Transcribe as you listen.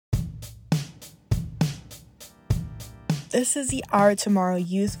This is the Our Tomorrow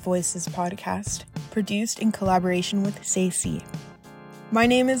Youth Voices podcast, produced in collaboration with SACY. My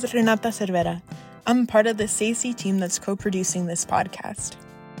name is Renata Cervera. I'm part of the SACY team that's co-producing this podcast.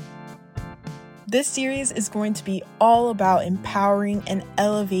 This series is going to be all about empowering and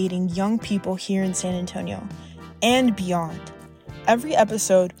elevating young people here in San Antonio and beyond. Every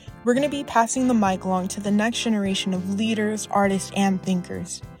episode, we're going to be passing the mic along to the next generation of leaders, artists, and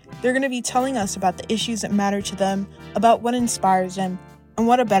thinkers. They're going to be telling us about the issues that matter to them, about what inspires them, and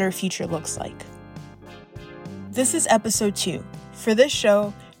what a better future looks like. This is episode 2. For this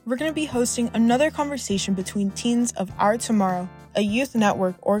show, we're going to be hosting another conversation between teens of Our Tomorrow, a youth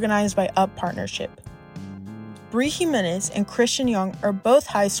network organized by UP Partnership. Bree Jimenez and Christian Young are both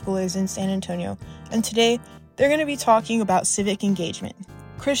high schoolers in San Antonio, and today they're going to be talking about civic engagement.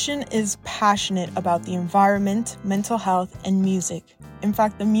 Christian is passionate about the environment, mental health, and music. In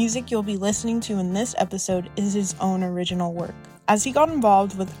fact, the music you'll be listening to in this episode is his own original work. As he got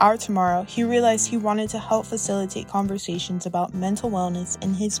involved with Our Tomorrow, he realized he wanted to help facilitate conversations about mental wellness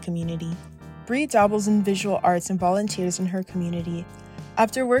in his community. Bree dabbles in visual arts and volunteers in her community.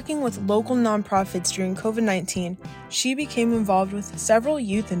 After working with local nonprofits during COVID-19, she became involved with several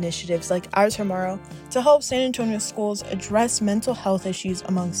youth initiatives like Our Tomorrow to help San Antonio schools address mental health issues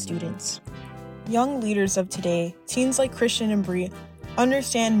among students. Young leaders of today, teens like Christian and Bree,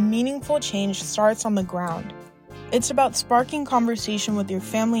 understand meaningful change starts on the ground. It's about sparking conversation with your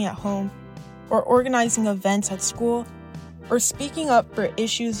family at home, or organizing events at school, or speaking up for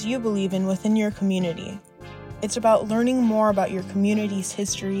issues you believe in within your community. It's about learning more about your community's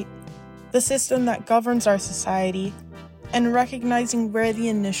history, the system that governs our society, and recognizing where the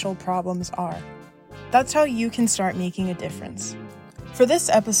initial problems are. That's how you can start making a difference. For this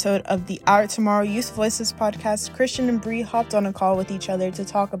episode of the Our Tomorrow Youth Voices podcast, Christian and Bree hopped on a call with each other to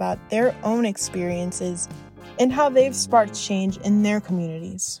talk about their own experiences and how they've sparked change in their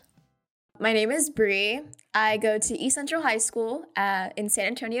communities. My name is Bree. I go to East Central High School in San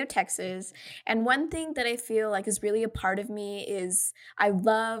Antonio, Texas. And one thing that I feel like is really a part of me is I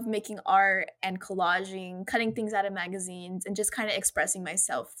love making art and collaging, cutting things out of magazines, and just kind of expressing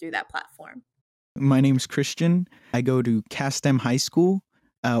myself through that platform. My name's Christian. I go to Castem High School.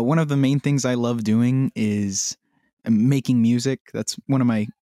 One of the main things I love doing is making music. That's one of my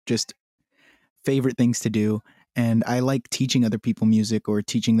just favorite things to do. And I like teaching other people music or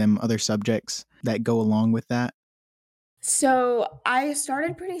teaching them other subjects that go along with that. So I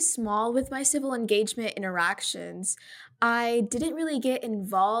started pretty small with my civil engagement interactions. I didn't really get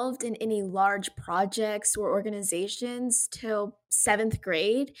involved in any large projects or organizations till 7th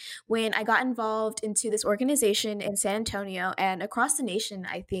grade when I got involved into this organization in San Antonio and across the nation,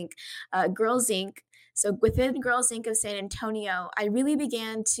 I think, Girls Inc. So within Girls Inc. of San Antonio, I really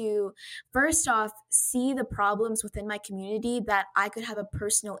began to, first off, see the problems within my community that I could have a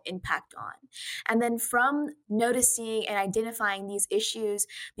personal impact on. And then from noticing and identifying these issues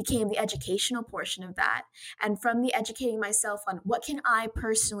became the educational portion of that. And from the educating myself on what can I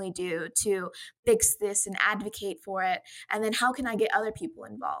personally do to fix this and advocate for it, and then how can I get other people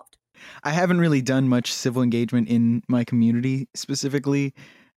involved? I haven't really done much civil engagement in my community specifically.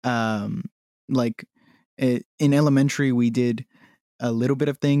 In elementary, we did a little bit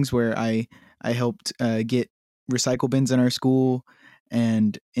of things where I helped get recycle bins in our school,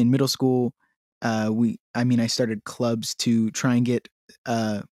 and in middle school, I started clubs to try and get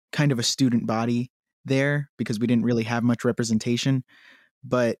kind of a student body there because we didn't really have much representation.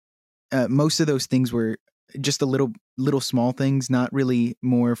 But most of those things were just a little small things, not really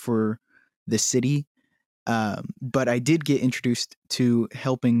more for the city. But I did get introduced to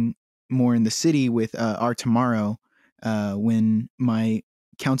helping more in the city with Our Tomorrow when my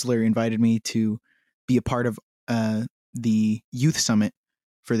counselor invited me to be a part of the youth summit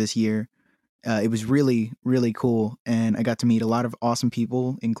for this year. It was really, really cool, and I got to meet a lot of awesome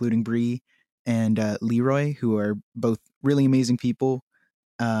people, including Bree and Leroy, who are both really amazing people.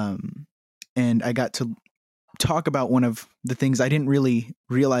 And I got to talk about one of the things I didn't really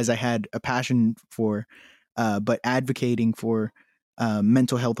realize I had a passion for, but advocating for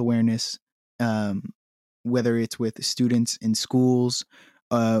mental health awareness, whether it's with students in schools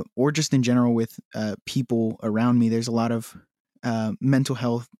or just in general with people around me. There's a lot of mental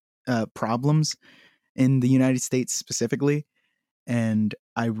health problems in the United States specifically. And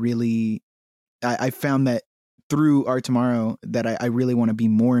I found that through Our Tomorrow that I really want to be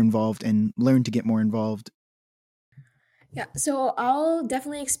more involved and learn to get more involved. Yeah, so I'll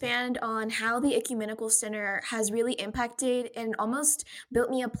definitely expand on how the Ecumenical Center has really impacted and almost built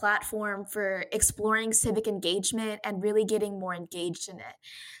me a platform for exploring civic engagement and really getting more engaged in it.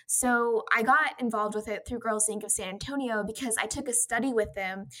 So I got involved with it through Girls Inc. of San Antonio because I took a study with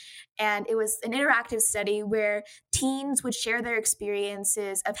them, and it was an interactive study where teens would share their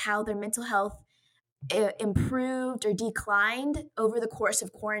experiences of how their mental health improved or declined over the course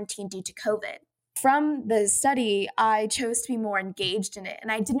of quarantine due to COVID. From the study, I chose to be more engaged in it.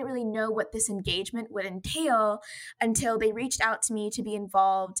 And I didn't really know what this engagement would entail until they reached out to me to be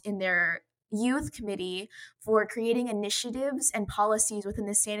involved in their youth committee for creating initiatives and policies within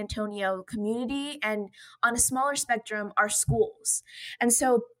the San Antonio community and, on a smaller spectrum, our schools. And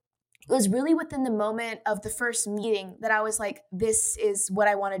so it was really within the moment of the first meeting that I was like, this is what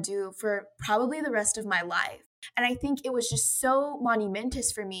I want to do for probably the rest of my life. And I think it was just so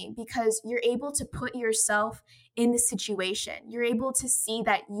monumentous for me because you're able to put yourself in the situation. You're able to see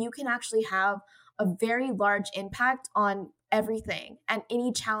that you can actually have a very large impact on everything and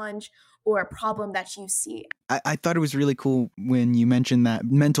any challenge or problem that you see. I thought it was really cool when you mentioned that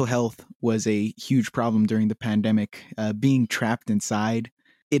mental health was a huge problem during the pandemic, being trapped inside.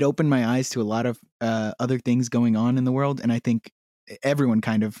 It opened my eyes to a lot of other things going on in the world. And I think everyone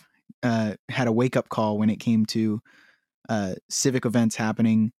kind of had a wake up call when it came to civic events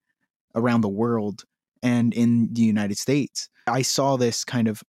happening around the world and in the United States. I saw this kind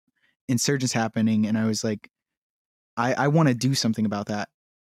of insurgence happening and I was like, I want to do something about that.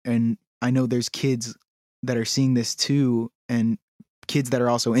 And I know there's kids that are seeing this too, and kids that are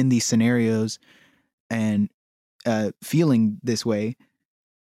also in these scenarios and feeling this way.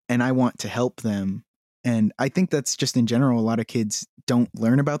 And I want to help them. And I think that's just in general, a lot of kids don't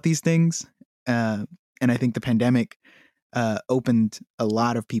learn about these things. And I think the pandemic opened a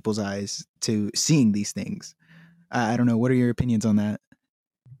lot of people's eyes to seeing these things. I don't know. What are your opinions on that?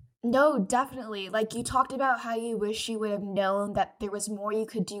 No, definitely. Like you talked about how you wish you would have known that there was more you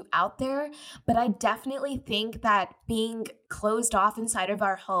could do out there. But I definitely think that being closed off inside of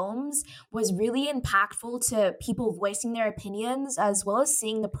our homes was really impactful to people voicing their opinions, as well as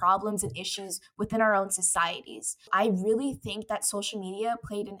seeing the problems and issues within our own societies. I really think that social media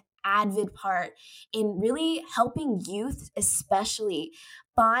played an avid part in really helping youth, especially,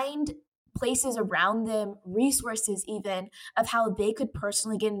 find places around them, resources even, of how they could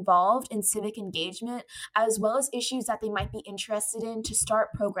personally get involved in civic engagement, as well as issues that they might be interested in to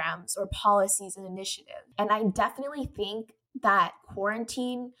start programs or policies and initiatives. And I definitely think that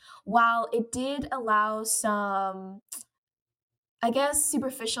quarantine, while it did allow some, I guess,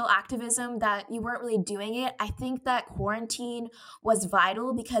 superficial activism that you weren't really doing it, I think that quarantine was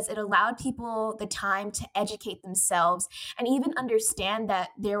vital because it allowed people the time to educate themselves and even understand that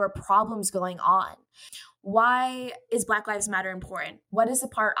there were problems going on. Why is Black Lives Matter important? What is the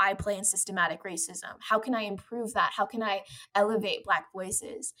part I play in systematic racism? How can I improve that? How can I elevate Black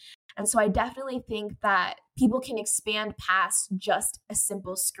voices? And so I definitely think that people can expand past just a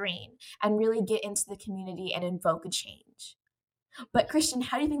simple screen and really get into the community and invoke a change. But Christian,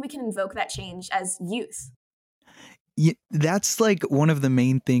 how do you think we can invoke that change as youth? Yeah, that's like one of the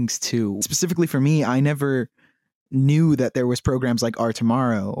main things too. Specifically for me, I never knew that there was programs like Our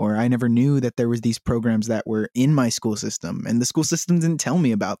Tomorrow, or I never knew that there was these programs that were in my school system, and the school system didn't tell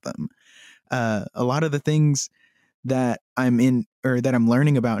me about them. A lot of the things that I'm in or that I'm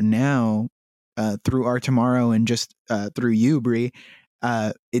learning about now through Our Tomorrow and just through you, Bree,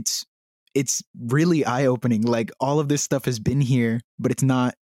 it's really eye-opening. Like all of this stuff has been here, but it's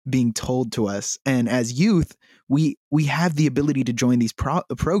not being told to us. And as youth, we have the ability to join these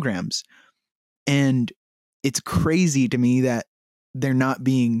programs. And it's crazy to me that they're not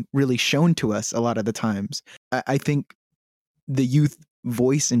being really shown to us a lot of the times. I think the youth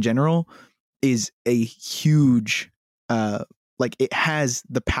voice in general is a huge, like it has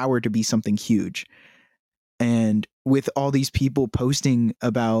the power to be something huge. And with all these people posting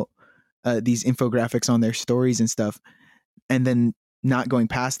about these infographics on their stories and stuff, and then not going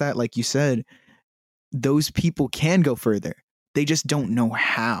past that, like you said, those people can go further. They just don't know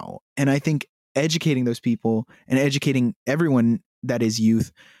how. And I think educating those people and educating everyone that is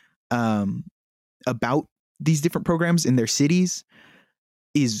youth about these different programs in their cities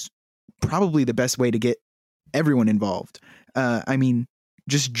is probably the best way to get everyone involved. I mean,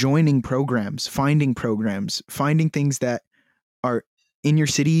 just joining programs, finding things that are in your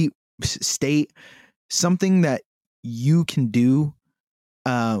city, state, something that you can do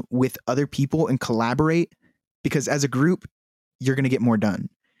with other people and collaborate, because as a group, you're going to get more done.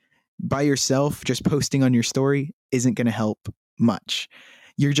 By yourself, just posting on your story isn't going to help much.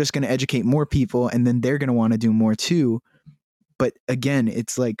 You're just going to educate more people, and then they're going to want to do more too. But again,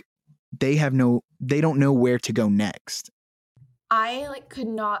 it's like they don't know where to go next. I could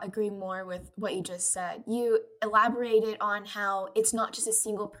not agree more with what you just said. You elaborated on how it's not just a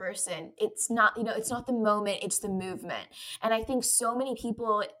single person. It's not, it's not the moment, it's the movement. And I think so many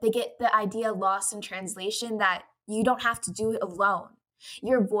people, they get the idea lost in translation that you don't have to do it alone.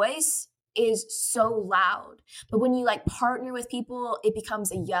 Your voice is so loud, but when you partner with people, it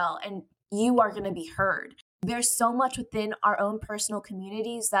becomes a yell and you are going to be heard. There's so much within our own personal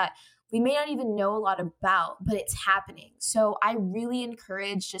communities that we may not even know a lot about, but it's happening. So I really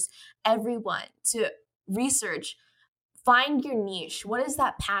encourage just everyone to research, find your niche. What is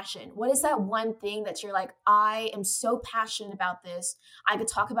that passion? What is that one thing that you're like, I am so passionate about this. I could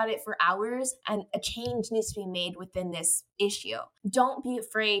talk about it for hours and a change needs to be made within this issue. Don't be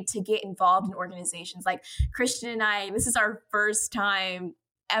afraid to get involved in organizations. Like Christian and I, this is our first time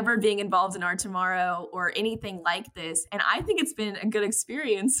ever being involved in Art Tomorrow or anything like this. And I think it's been a good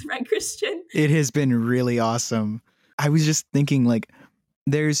experience, right, Christian? It has been really awesome. I was just thinking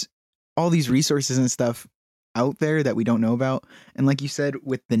there's all these resources and stuff out there that we don't know about. And like you said,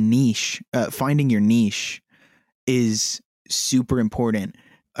 with the niche, finding your niche is super important.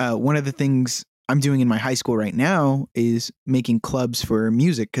 One of the things I'm doing in my high school right now is making clubs for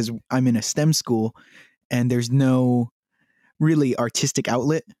music because I'm in a STEM school and there's no really artistic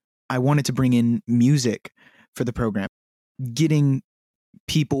outlet. I wanted to bring in music for the program. Getting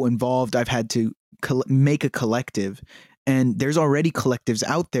people involved, I've had to make a collective, and there's already collectives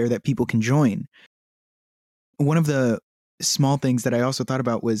out there that people can join. One of the small things that I also thought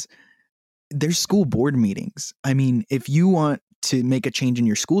about was there's school board meetings. I mean, if you want to make a change in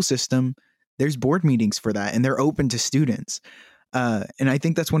your school system, there's board meetings for that, and they're open to students. And I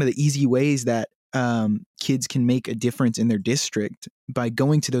think that's one of the easy ways that kids can make a difference in their district by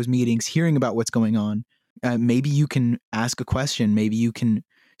going to those meetings, hearing about what's going on. Maybe you can ask a question. Maybe you can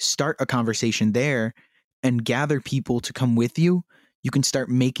start a conversation there and gather people to come with you. You can start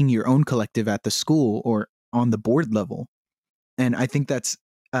making your own collective at the school or on the board level. And I think that's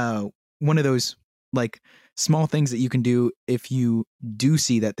one of those small things that you can do if you do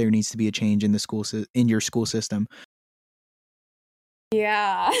see that there needs to be a change in the in your school system.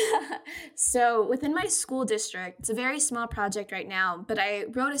 Yeah. So within my school district, it's a very small project right now, but I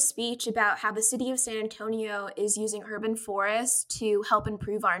wrote a speech about how the city of San Antonio is using urban forests to help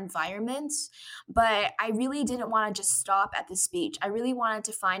improve our environments. But I really didn't want to just stop at the speech. I really wanted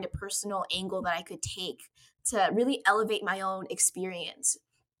to find a personal angle that I could take to really elevate my own experience.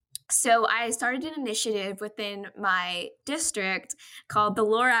 So I started an initiative within my district called the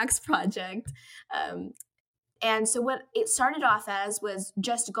Lorax Project. And so what it started off as was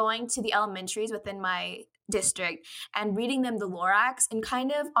just going to the elementaries within my district and reading them the Lorax and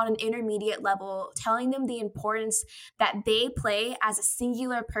kind of on an intermediate level, telling them the importance that they play as a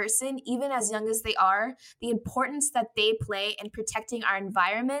singular person, even as young as they are, the importance that they play in protecting our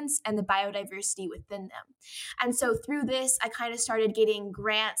environments and the biodiversity within them. And so through this, I kind of started getting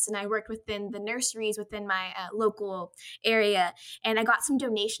grants and I worked within the nurseries within my local area and I got some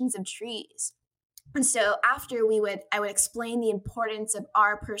donations of trees. And so after I would explain the importance of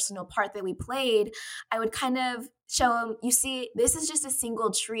our personal part that we played, I would kind of show them, you see, this is just a single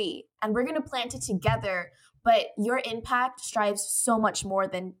tree and we're going to plant it together, but your impact strives so much more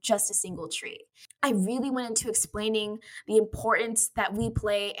than just a single tree. I really went into explaining the importance that we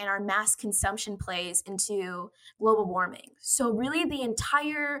play and our mass consumption plays into global warming. So really the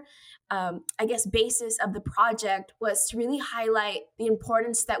entire basis of the project was to really highlight the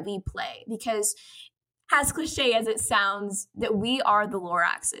importance that we play because as cliche as it sounds, that we are the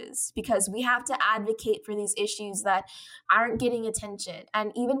Loraxes because we have to advocate for these issues that aren't getting attention.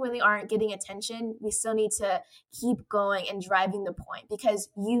 And even when they aren't getting attention, we still need to keep going and driving the point because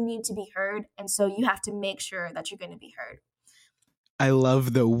you need to be heard. And so you have to make sure that you're going to be heard. I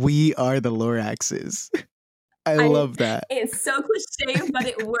love we are the Loraxes. I love that. It's so cliche, but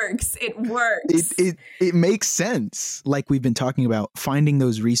it works. It works. It makes sense. Like we've been talking about, finding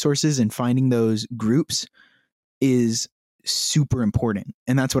those resources and finding those groups is super important.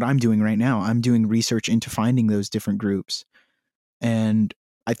 And that's what I'm doing right now. I'm doing research into finding those different groups. And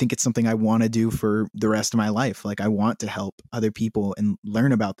I think it's something I want to do for the rest of my life. I want to help other people and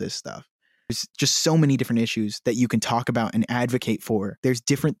learn about this stuff. There's just so many different issues that you can talk about and advocate for. There's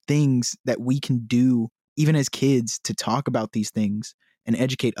different things that we can do even as kids to talk about these things and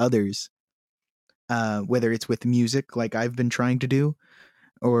educate others, whether it's with music like I've been trying to do,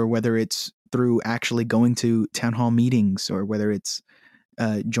 or whether it's through actually going to town hall meetings, or whether it's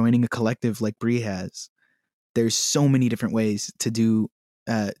joining a collective like Bree has. There's so many different ways to do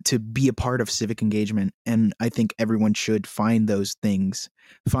to be a part of civic engagement. And I think everyone should find those things,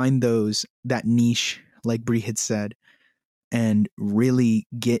 that niche, like Bree had said, and really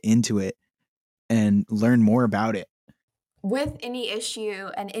get into it and learn more about it. With any issue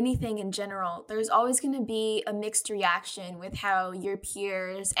and anything in general, there's always going to be a mixed reaction with how your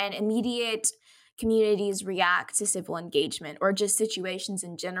peers and immediate communities react to civil engagement or just situations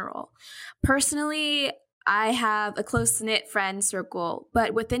in general. Personally, I have a close knit friend circle,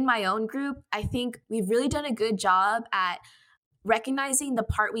 but within my own group, I think we've really done a good job at recognizing the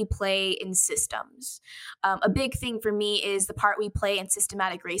part we play in systems. A big thing for me is the part we play in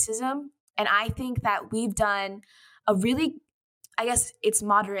systematic racism. And I think that we've done a really, I guess it's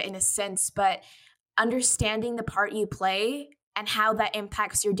moderate in a sense, but understanding the part you play and how that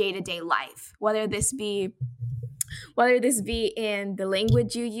impacts your day-to-day life, whether this be in the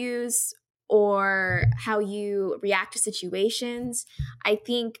language you use or how you react to situations. I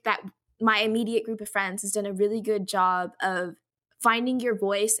think that my immediate group of friends has done a really good job of finding your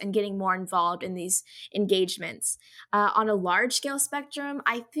voice and getting more involved in these engagements. On a large scale spectrum,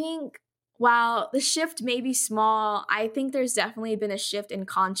 I think while the shift may be small, I think there's definitely been a shift in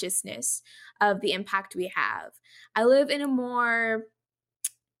consciousness of the impact we have. I live in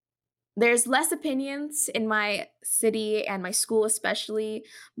there's less opinions in my city and my school especially,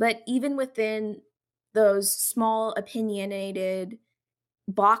 but even within those small opinionated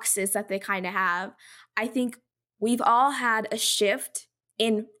boxes that they kind of have, I think we've all had a shift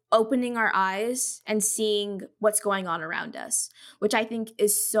in opening our eyes and seeing what's going on around us, which I think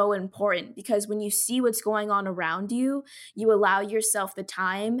is so important, because when you see what's going on around you, you allow yourself the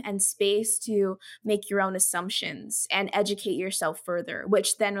time and space to make your own assumptions and educate yourself further,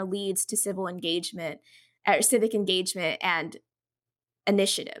 which then leads to civic engagement and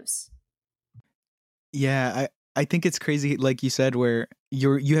initiatives. Yeah, I think it's crazy, like you said, where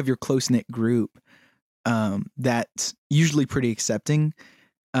you have your close-knit group that's usually pretty accepting.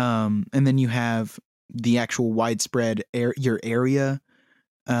 And then you have the actual widespread your area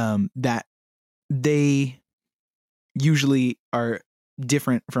that they usually are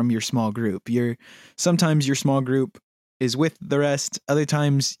different from your small group. Sometimes your small group is with the rest. Other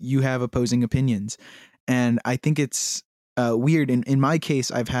times you have opposing opinions. And I think it's weird. In my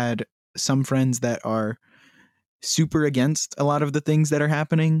case, I've had some friends that are super against a lot of the things that are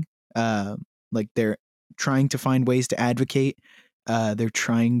happening. Like they're trying to find ways to advocate. They're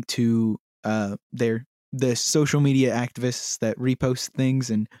trying to they're the social media activists that repost things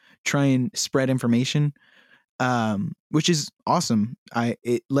and try and spread information, which is awesome.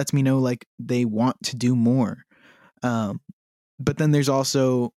 It lets me know like they want to do more. But then there's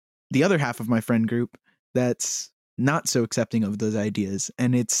also the other half of my friend group that's not so accepting of those ideas,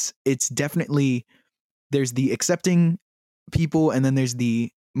 and it's definitely, there's the accepting people and then there's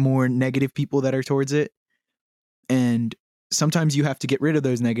the more negative people that are towards it. And sometimes you have to get rid of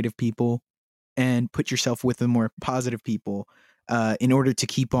those negative people and put yourself with the more positive people in order to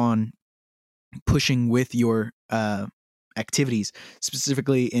keep on pushing with your activities.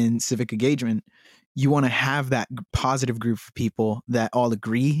 Specifically in civic engagement, you want to have that positive group of people that all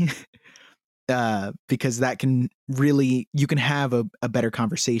agree because that can really, you can have a better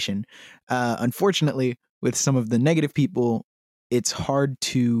conversation. Unfortunately, with some of the negative people, it's hard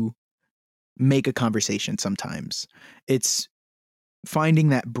to make a conversation sometimes. It's finding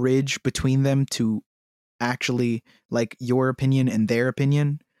that bridge between them to actually, like, your opinion and their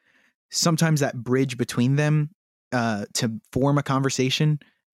opinion. Sometimes that bridge between them to form a conversation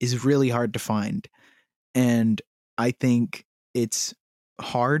is really hard to find. And I think it's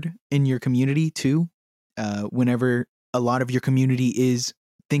hard in your community too, whenever a lot of your community is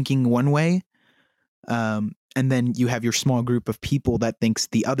thinking one way, and then you have your small group of people that thinks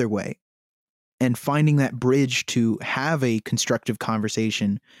the other way. And finding that bridge to have a constructive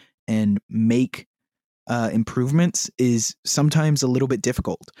conversation and make improvements is sometimes a little bit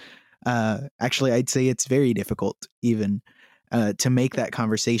difficult. Actually, I'd say it's very difficult even to make that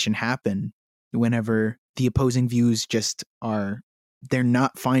conversation happen whenever the opposing views just are, they're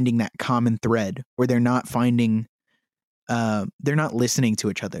not finding that common thread, or they're not finding, they're not listening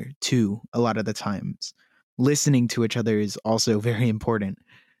to each other too. A lot of the times listening to each other is also very important.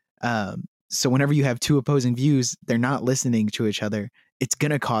 So whenever you have two opposing views, they're not listening to each other, it's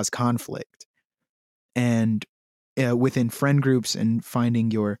going to cause conflict. And within friend groups and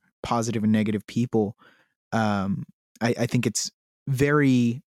finding your positive and negative people, I think it's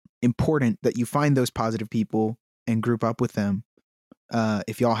very important that you find those positive people and group up with them.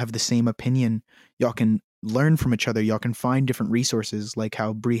 If y'all have the same opinion, y'all can learn from each other. Y'all can find different resources, like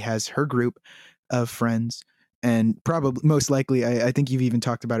how Bree has her group of friends, and probably most likely, I think you've even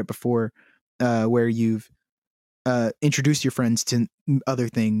talked about it before, where you've introduced your friends to other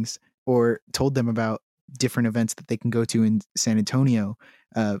things or told them about different events that they can go to in San Antonio,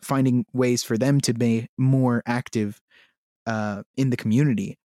 finding ways for them to be more active in the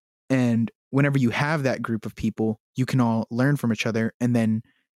community. And whenever you have that group of people, you can all learn from each other, and then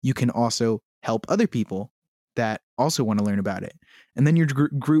you can also help other people that also want to learn about it. And then your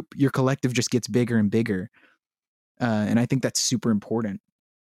group, your collective just gets bigger and bigger. And I think that's super important.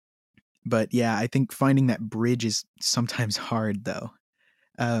 But yeah, I think finding that bridge is sometimes hard, though.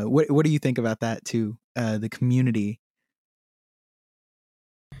 What do you think about that too? The community.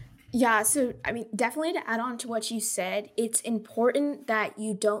 Yeah, so I mean, definitely to add on to what you said, it's important that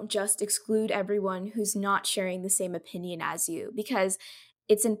you don't just exclude everyone who's not sharing the same opinion as you, because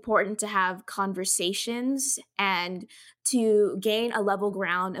it's important to have conversations and to gain a level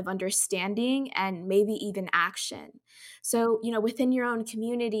ground of understanding and maybe even action. So, within your own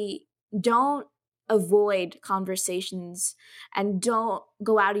community, don't avoid conversations and don't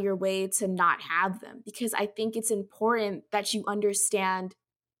go out of your way to not have them, because I think it's important that you understand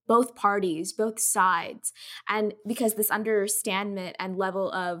both parties, both sides. And because this understanding and level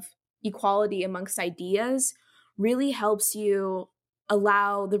of equality amongst ideas really helps you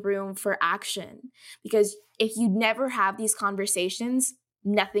allow the room for action. Because if you never have these conversations,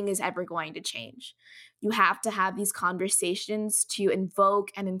 nothing is ever going to change. You have to have these conversations to invoke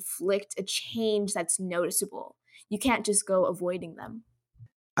and inflict a change that's noticeable. You can't just go avoiding them.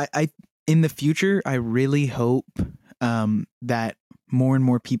 I in the future, I really hope that more and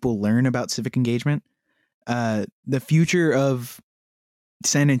more people learn about civic engagement. The future of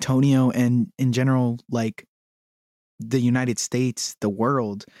San Antonio and in general, like the United States, the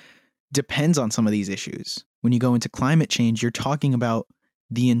world, depends on some of these issues. When you go into climate change, you're talking about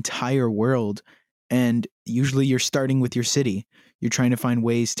the entire world, and usually you're starting with your city. You're trying to find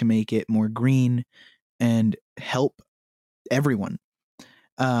ways to make it more green and help everyone.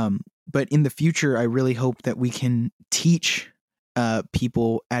 But in the future, I really hope that we can teach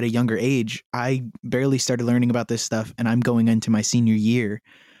people at a younger age. I barely started learning about this stuff, and I'm going into my senior year.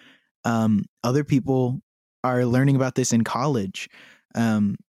 Other people are learning about this in college.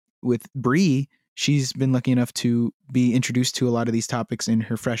 With Bree, she's been lucky enough to be introduced to a lot of these topics in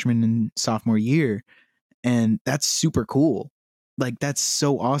her freshman and sophomore year, and that's super cool. Like, that's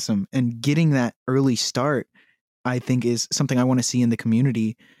so awesome. And getting that early start, I think, is something I want to see in the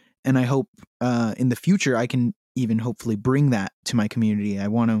community. And I hope in the future I can even hopefully bring that to my community. I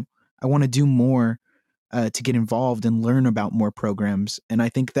want to do more to get involved and learn about more programs. And I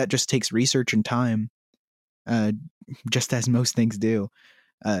think that just takes research and time, just as most things do.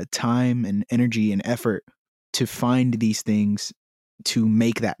 Time and energy and effort to find these things, to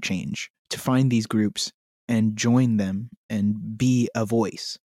make that change, to find these groups and join them and be a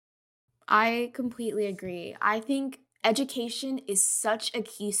voice. I completely agree. I think education is such a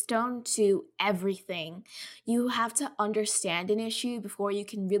keystone to everything. You have to understand an issue before you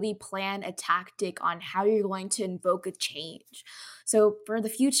can really plan a tactic on how you're going to invoke a change. So for the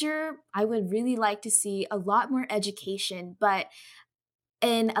future, I would really like to see a lot more education, but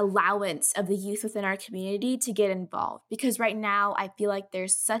an allowance of the youth within our community to get involved. Because right now, I feel like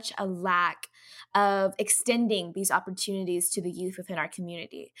there's such a lack of extending these opportunities to the youth within our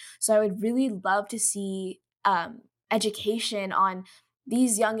community. So I would really love to see education on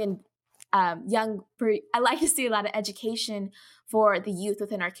these young and I like to see a lot of education for the youth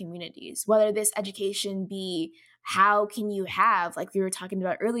within our communities, whether this education be how can you have, like we were talking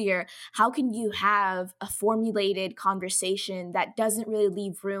about earlier, how can you have a formulated conversation that doesn't really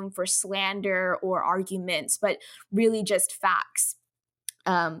leave room for slander or arguments, but really just facts?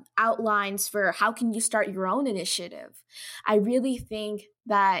 Outlines for how can you start your own initiative. I really think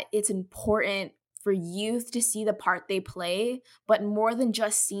that it's important for youth to see the part they play, but more than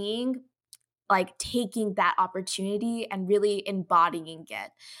just seeing, like taking that opportunity and really embodying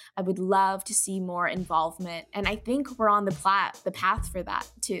it. I would love to see more involvement, and I think we're on the path for that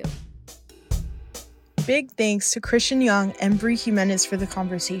too. Big thanks to Christian Young and Bree Jimenez for the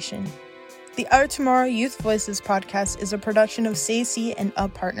conversation. The Our Tomorrow Youth Voices podcast is a production of SACY and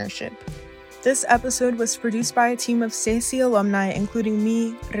UP Partnership. This episode was produced by a team of SACY alumni, including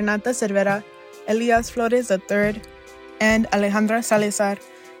me, Renata Cervera, Elias Flores III, and Alejandra Salazar.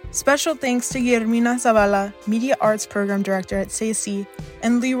 Special thanks to Guillermina Zavala, Media Arts Program Director at SACY,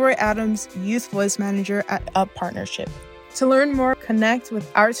 and Leroy Adams, Youth Voice Manager at UP Partnership. To learn more, connect with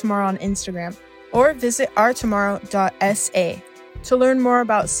Our Tomorrow on Instagram or visit ourtomorrow.sa. To learn more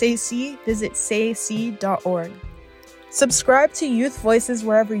about SACY, visit sacy.org. Subscribe to Youth Voices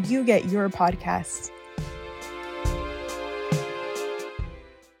wherever you get your podcasts.